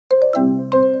Hey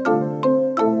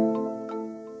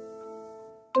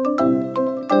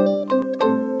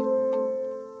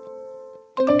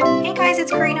guys,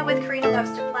 it's Karina with Karina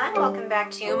Loves to Plan. Welcome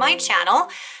back to my channel.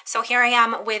 So here I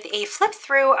am with a flip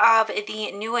through of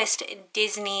the newest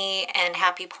Disney and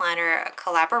Happy Planner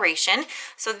collaboration.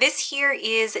 So this here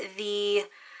is the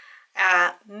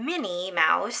Minnie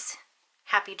Mouse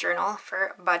Happy Journal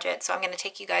for budget. So I'm going to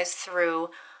take you guys through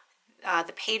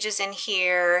the pages in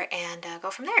here and go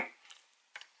from there.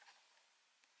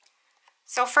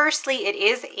 So firstly, it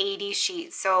is 80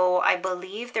 sheets. So I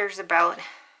believe there's about,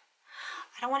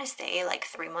 I don't want to say like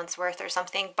 3 months worth or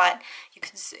something, but you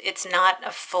can, it's not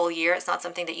a full year. It's not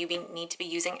something that you need to be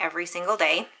using every single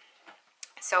day.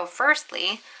 So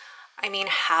firstly, I mean,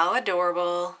 how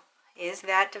adorable is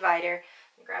that divider?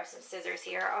 Let me grab some scissors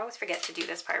here. I always forget to do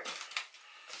this part.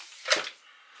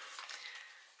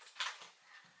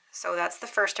 So that's the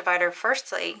first divider.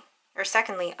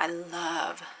 Secondly, I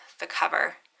love the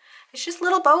cover. It's just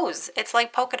little bows. It's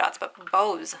like polka dots, but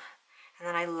bows. And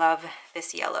then I love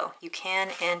this yellow. You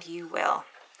can and you will.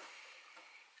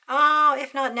 Oh,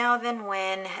 if not now, then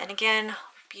when? And again,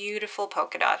 beautiful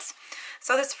polka dots.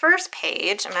 So this first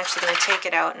page, I'm actually going to take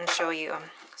it out and show you.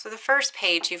 So the first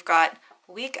page, you've got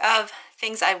week of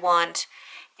things I want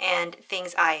and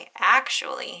things I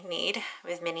actually need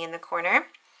with Minnie in the corner.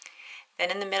 Then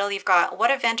in the middle, you've got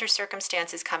what event or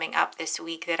circumstance is coming up this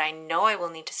week that I know I will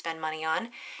need to spend money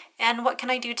on, and what can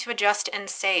I do to adjust and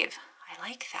save. I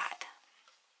like that.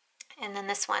 And then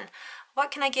this one,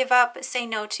 what can I give up, say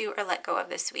no to, or let go of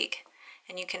this week?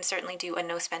 And you can certainly do a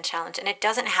no spend challenge, and it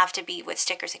doesn't have to be with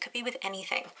stickers. It could be with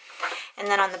anything. And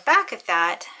then on the back of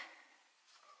that,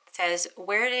 it says,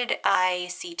 where did I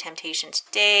see temptation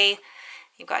today?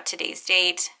 You've got today's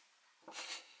date,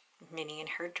 Minnie in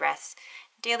her dress,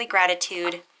 daily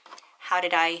gratitude, how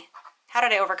did I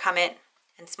overcome it,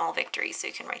 and small victories. So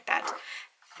you can write that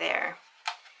there.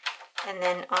 And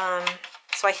then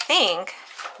so I think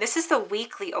this is the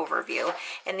weekly overview,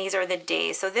 and these are the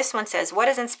days. So this one says, what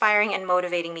is inspiring and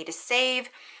motivating me to save?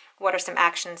 What are some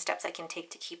action steps I can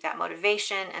take to keep that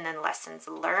motivation? And then lessons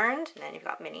learned. And then you've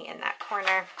got Minnie in that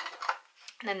corner.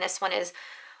 And then this one is,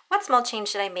 what small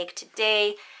change did I make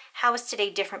today? How is today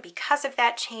different because of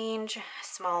that change?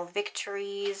 Small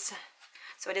victories.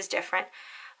 So it is different.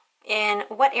 In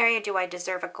what area do I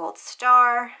deserve a gold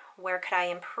star? Where could I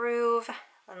improve?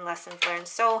 And lessons learned.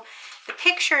 So the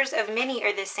pictures of Minnie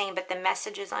are the same, but the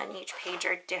messages on each page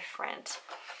are different.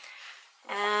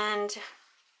 And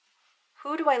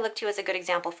who do I look to as a good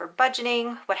example for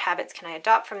budgeting? What habits can I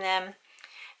adopt from them?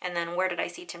 And then where did I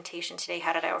see temptation today?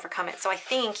 How did I overcome it? So I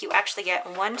think you actually get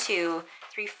 5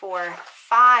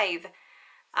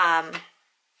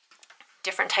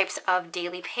 different types of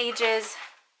daily pages.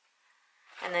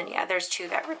 And then, yeah, there's 2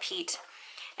 that repeat.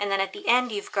 And then at the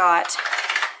end, you've got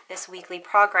this weekly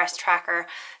progress tracker.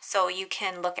 So you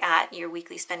can look at your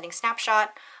weekly spending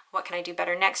snapshot. What can I do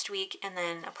better next week? And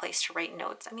then a place to write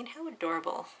notes. I mean, how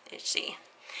adorable is she?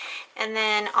 And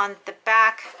then on the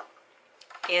back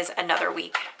is another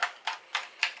week.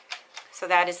 So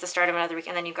that is the start of another week.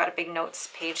 And then you've got a big notes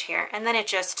page here. And then it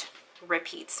just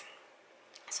repeats.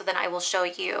 So then I will show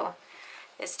you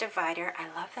this divider. I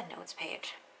love the notes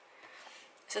page.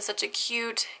 This is such a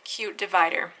cute, cute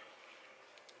divider.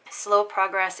 Slow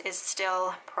progress is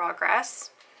still progress.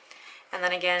 And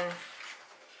then again,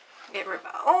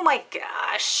 oh my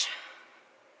gosh.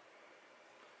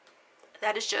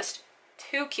 That is just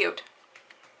too cute.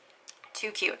 Too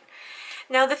cute.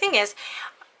 Now the thing is,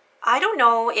 I don't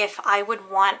know if I would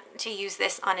want to use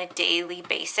this on a daily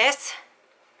basis.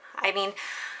 I mean,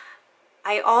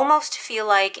 I almost feel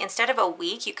like instead of a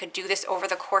week, you could do this over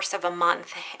the course of a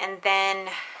month and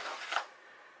then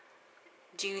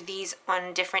do these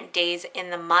on different days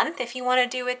in the month if you want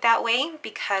to do it that way,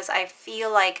 because I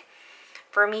feel like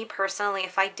for me personally,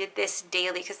 if I did this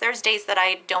daily, because there's days that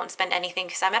I don't spend anything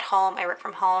because I'm at home, I work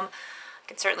from home, I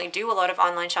could certainly do a lot of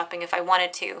online shopping if I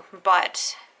wanted to,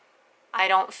 but I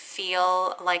don't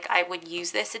feel like I would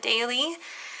use this daily.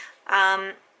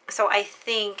 So I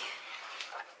think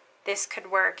this could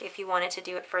work if you wanted to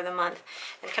do it for the month.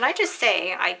 And can I just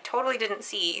say, I totally didn't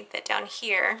see that down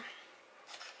here,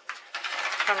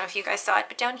 I don't know if you guys saw it,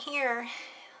 but down here,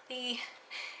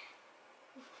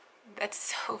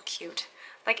 that's so cute.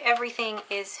 Like everything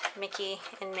is Mickey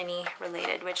and Minnie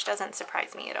related, which doesn't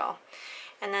surprise me at all.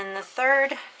 And then the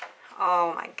third,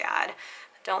 oh my God.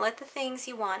 Don't let the things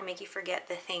you want make you forget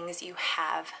the things you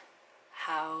have.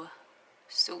 How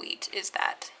sweet is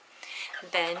that?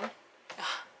 Then,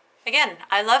 again,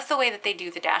 I love the way that they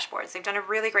do the dashboards. They've done a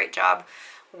really great job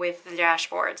with the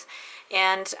dashboards.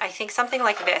 And I think something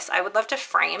like this, I would love to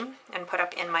frame and put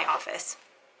up in my office.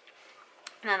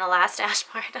 And then the last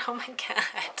dashboard, oh my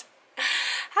God.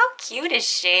 How cute is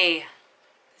she?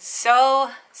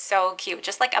 So, so cute.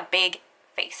 Just like a big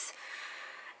face.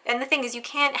 And the thing is, you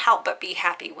can't help but be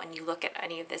happy when you look at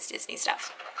any of this Disney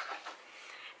stuff.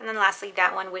 And then lastly,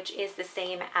 that one, which is the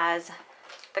same as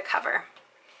the cover.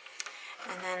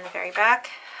 And then the very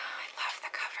back, I love the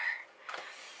cover.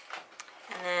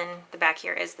 And then the back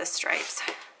here is the stripes.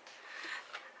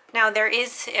 Now there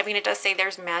is, I mean, it does say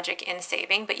there's magic in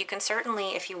saving, but you can certainly,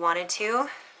 if you wanted to,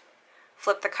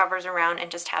 flip the covers around and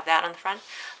just have that on the front.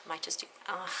 I might just do,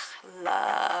 oh,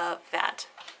 love that.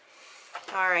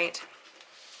 All right.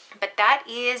 But that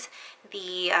is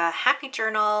the Happy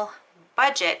Journal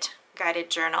Budget Guided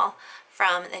Journal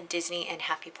from the Disney and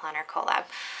Happy Planner collab.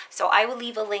 So I will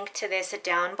leave a link to this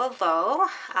down below.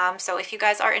 So if you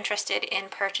guys are interested in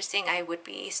purchasing, I would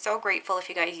be so grateful if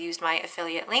you guys used my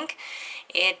affiliate link.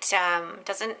 It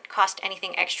doesn't cost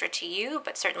anything extra to you,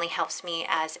 but certainly helps me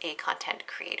as a content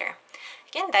creator.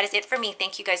 Again, that is it for me.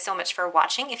 Thank you guys so much for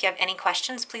watching. If you have any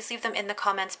questions, please leave them in the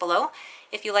comments below.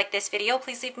 If you like this video,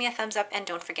 please leave me a thumbs up and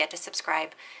don't forget to subscribe.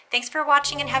 Thanks for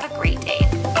watching and have a great day.